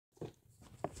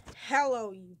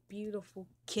Hello, you beautiful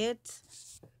kids.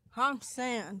 I'm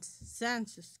Sans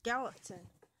the skeleton,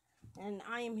 and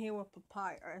I am here with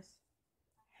Papyrus.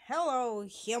 Hello,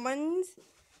 humans.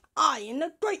 I am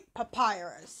the great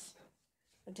Papyrus.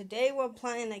 And today we're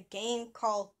playing a game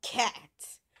called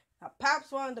Cats. Now,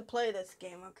 Paps wanted to play this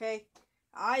game, okay?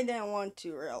 I didn't want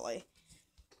to, really.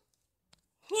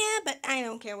 Yeah, but I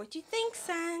don't care what you think,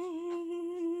 Sans.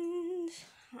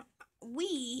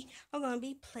 We are going to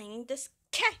be playing this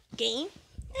cat game,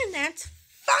 and that's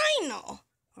final.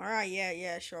 Alright,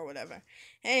 yeah, sure, whatever.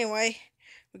 Anyway,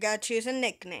 we gotta choose a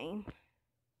nickname.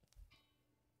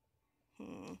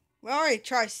 We already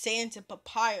tried Santa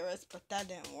Papyrus, but that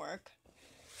didn't work.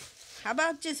 How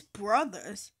about just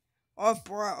brothers? Or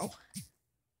bro?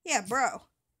 Yeah, bro.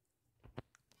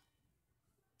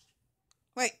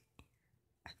 Wait,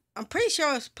 I'm pretty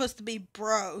sure it's supposed to be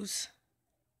bros.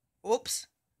 Oops.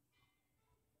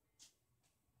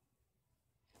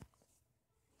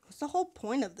 What's the whole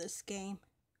point of this game?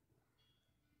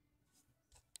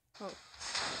 Oh.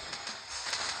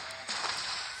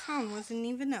 Sound wasn't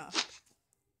even up.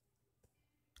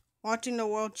 Watching the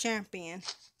world champion.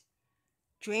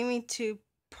 Dreaming to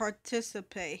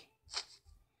participate.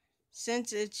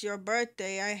 Since it's your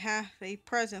birthday, I have a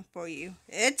present for you.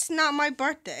 It's not my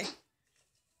birthday.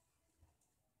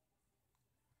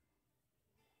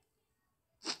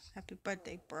 Happy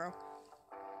birthday, bro.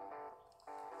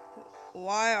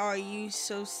 Why are you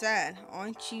so sad?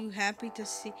 Aren't you happy to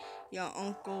see your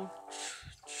Uncle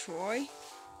Troy?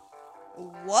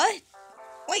 What?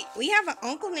 Wait, we have an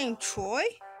uncle named Troy?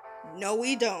 No,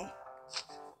 we don't.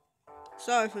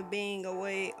 Sorry for being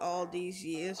away all these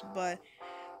years, but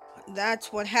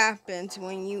that's what happens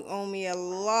when you owe me a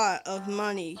lot of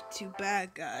money to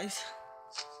bad guys.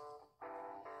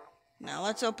 Now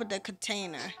let's open the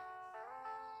container.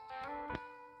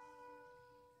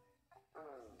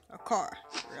 A car,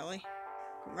 really?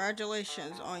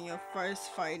 Congratulations on your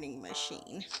first fighting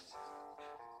machine.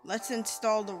 Let's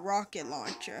install the rocket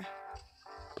launcher.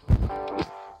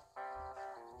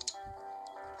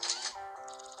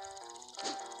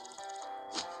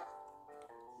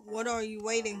 What are you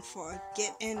waiting for?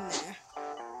 Get in there.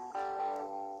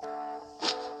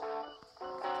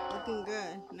 Looking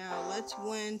good. Now let's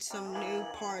win some new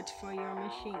parts for your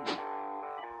machine.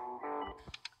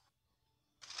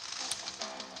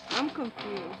 I'm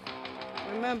confused.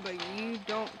 Remember, you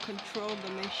don't control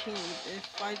the machine. It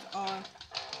fights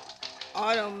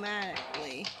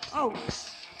automatically. Oh,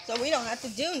 so we don't have to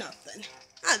do nothing.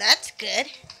 Oh, that's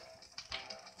good.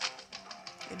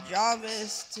 Your job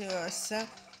is to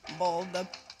assemble the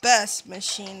best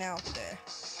machine out there.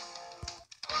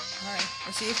 Alright,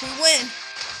 let's see if we win.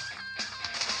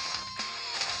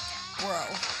 Bro.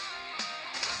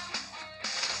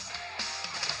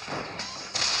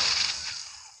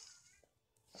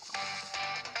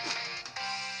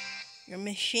 Your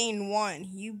machine won.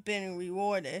 You've been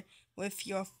rewarded with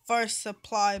your first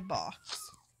supply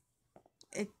box.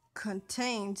 It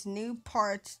contains new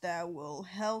parts that will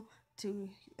help to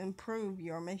improve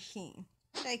your machine.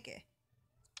 Take it.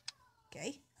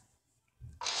 Okay?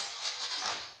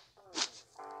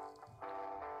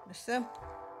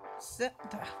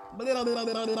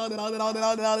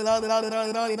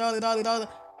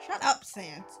 Shut up,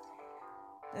 Sans.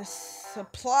 The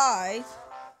supplies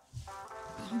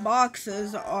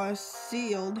boxes are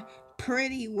sealed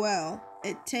pretty well.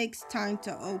 It takes time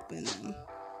to open them.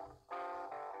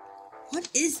 What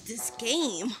is this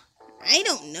game? I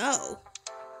don't know.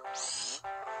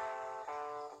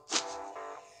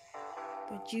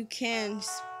 But you can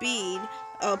speed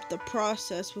up the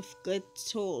process with good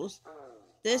tools.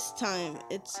 This time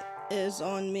it is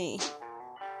on me.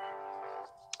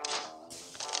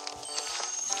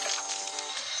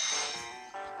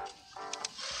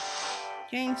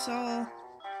 Chainsaw,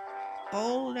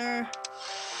 boulder,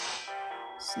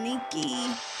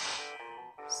 sneaky,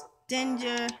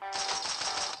 stinger.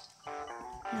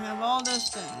 You have all those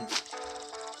things.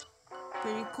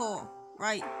 Pretty cool.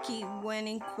 Right, keep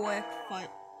winning quick fight.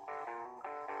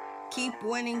 Keep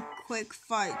winning quick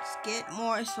fights. Get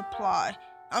more supply.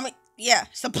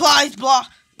 Supplies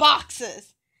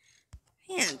boxes.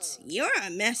 Hans, you're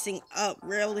messing up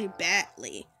really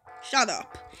badly. Shut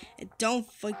up. And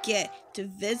don't forget to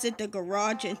visit the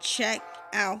garage and check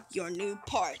out your new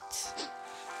parts.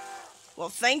 Well,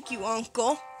 thank you,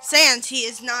 Uncle. Sans, he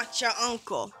is not your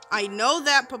uncle. I know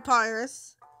that,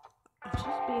 Papyrus. I'm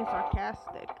just being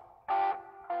sarcastic.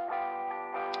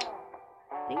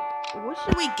 What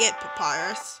should we get,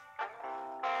 Papyrus?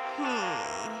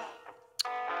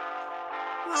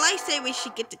 Well, I say we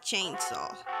should get the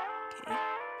chainsaw. Okay.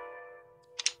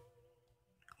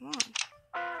 Come on.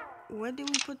 Where did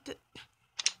we put the...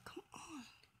 Come on.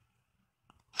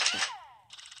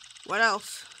 What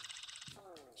else?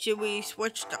 Should we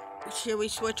switch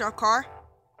our car?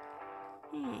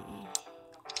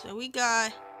 So we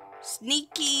got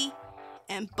Sneaky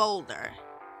and Boulder.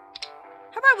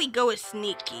 How about we go with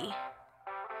Sneaky?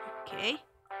 Okay.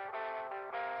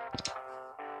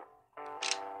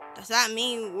 Does that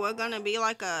mean we're gonna be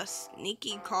like a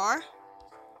sneaky car?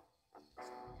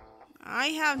 I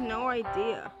have no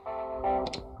idea.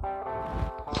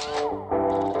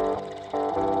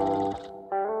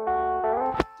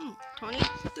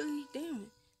 23 damage.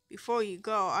 Before you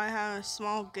go, I have a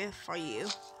small gift for you.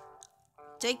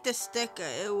 Take the sticker.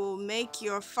 It will make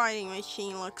your fighting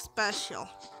machine look special.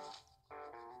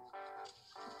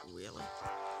 Really?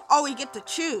 Oh, we get to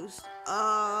choose.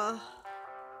 Well,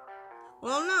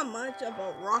 I'm not much of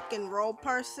a rock and roll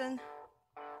person.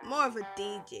 More of a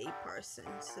DJ person,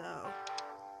 so...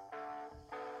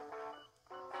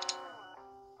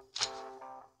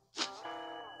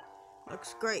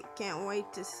 Looks great. Can't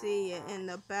wait to see it in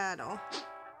the battle.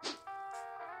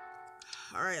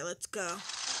 Alright, let's go.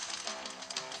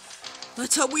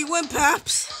 Let's hope we win,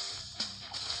 Paps!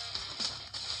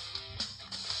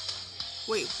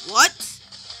 Wait, what?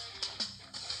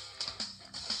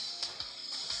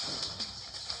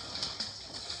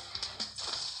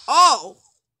 Oh!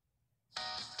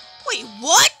 Wait,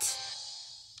 what?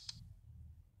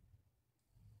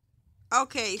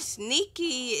 Okay,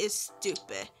 Sneaky is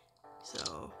stupid.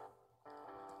 So...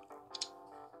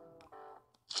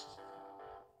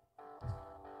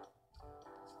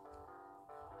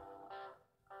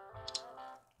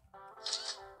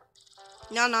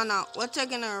 No. We're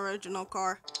taking the original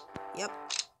car. Yep.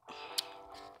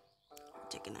 We're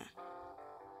taking that.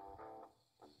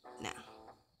 Now.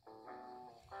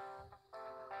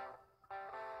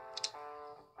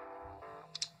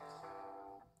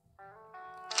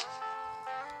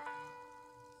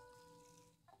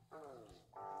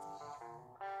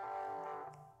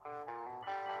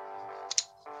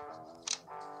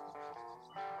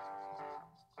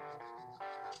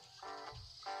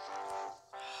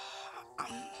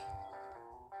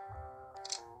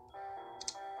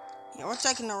 Yeah, we're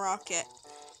taking the rocket.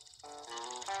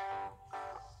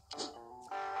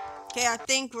 Okay, I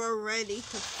think we're ready to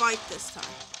fight this time.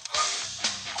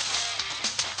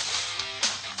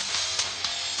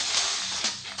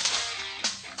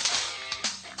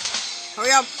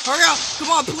 Hurry up! Hurry up!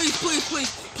 Come on,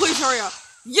 please hurry up!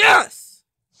 Yes!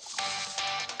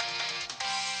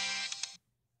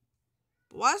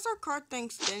 Why is our car thing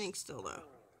standing still though?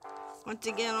 Want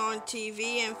to get on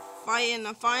TV and fight in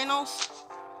the finals?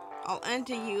 I'll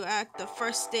enter you at the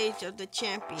first stage of the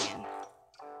championship.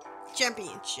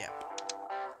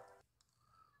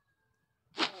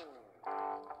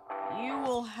 You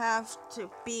will have to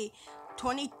beat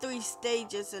 23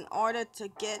 stages in order to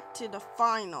get to the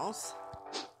finals.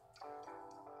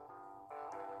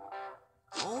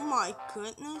 Oh my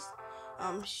goodness.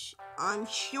 I'm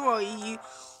sure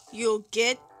you'll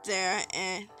get there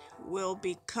and will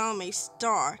become a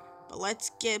star. But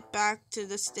let's get back to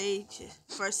the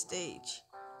first stage.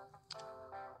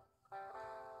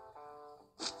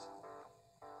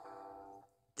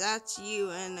 That's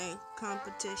you in a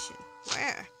competition.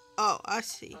 Where? Oh, I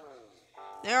see.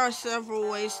 There are several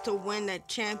ways to win the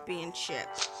championship.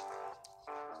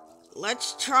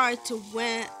 Let's try to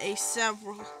win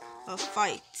several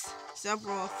fights.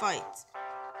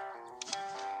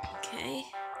 Okay.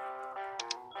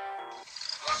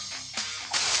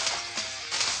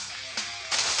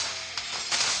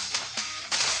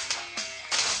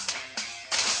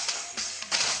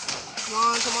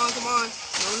 Come on.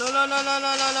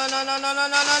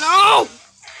 No.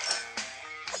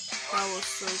 That was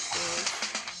so close.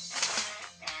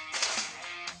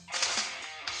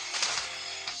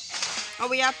 Oh,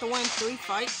 we have to win 3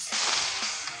 fights.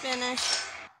 Finish.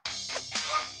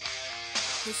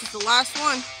 This is the last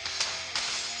one.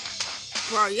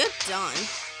 Bro, you're done.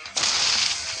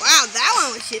 Wow, that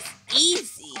one was just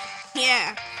easy.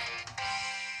 Yeah.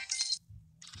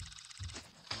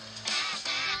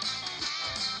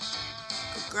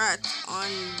 Congrats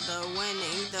on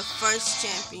winning the first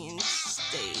champion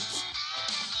stage.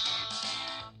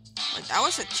 Like, that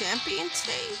was a champion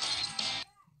stage?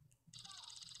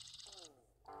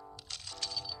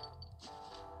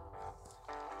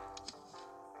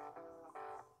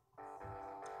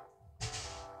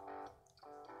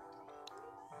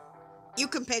 You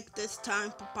can pick this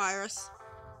time, Papyrus.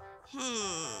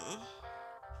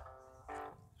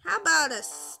 How about a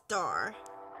star?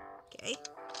 Okay.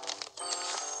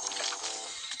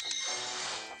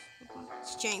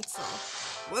 It's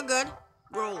chainsaw. We're good.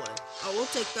 rolling. Oh, we'll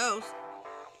take those.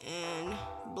 And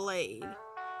blade.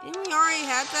 Didn't we already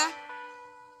have that?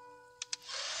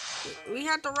 We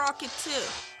had the rocket too.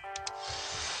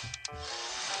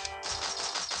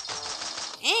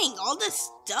 Dang, all this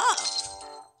stuff.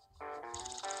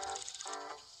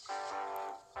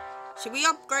 Should we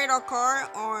upgrade our car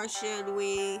or should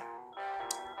we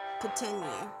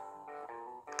continue?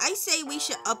 I say we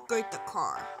should upgrade the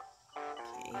car.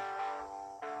 Okay.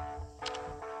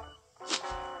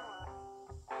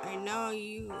 I know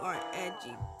you are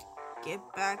edgy. Get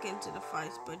back into the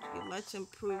fights, but let's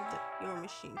improve your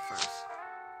machine first.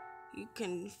 You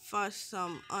can fuss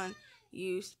some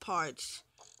unused parts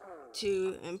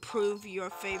to improve your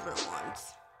favorite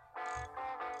ones.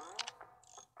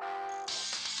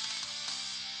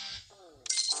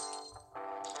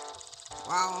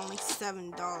 Wow, only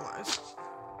 $7.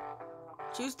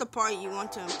 Choose the part you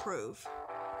want to improve.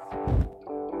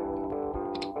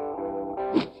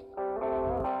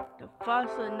 To fuss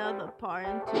another part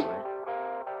into it.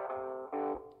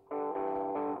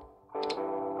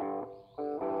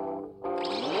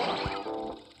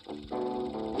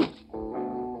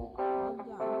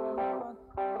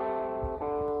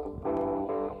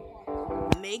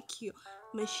 Make your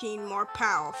machine more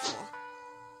powerful.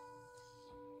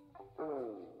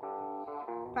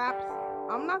 Paps,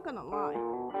 I'm not gonna lie.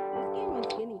 This game is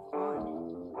getting fun.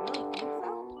 You really think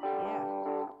so? Yeah.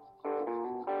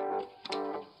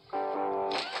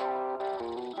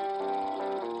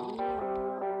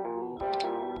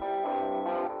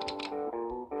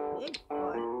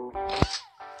 Bigfoot?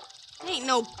 Ain't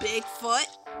no Bigfoot.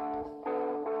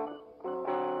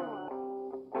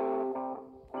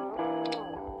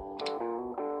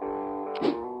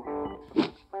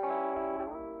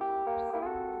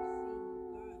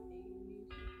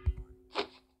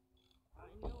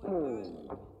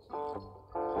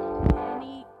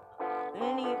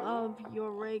 Any of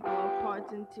your regular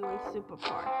parts into a super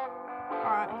part.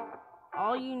 Alright,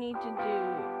 all you need to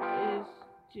do is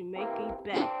to make a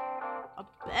bet. A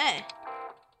bet?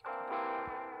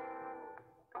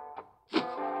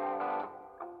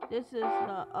 This is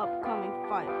the upcoming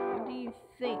fight. Who do you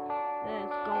think that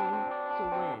is going to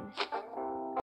win?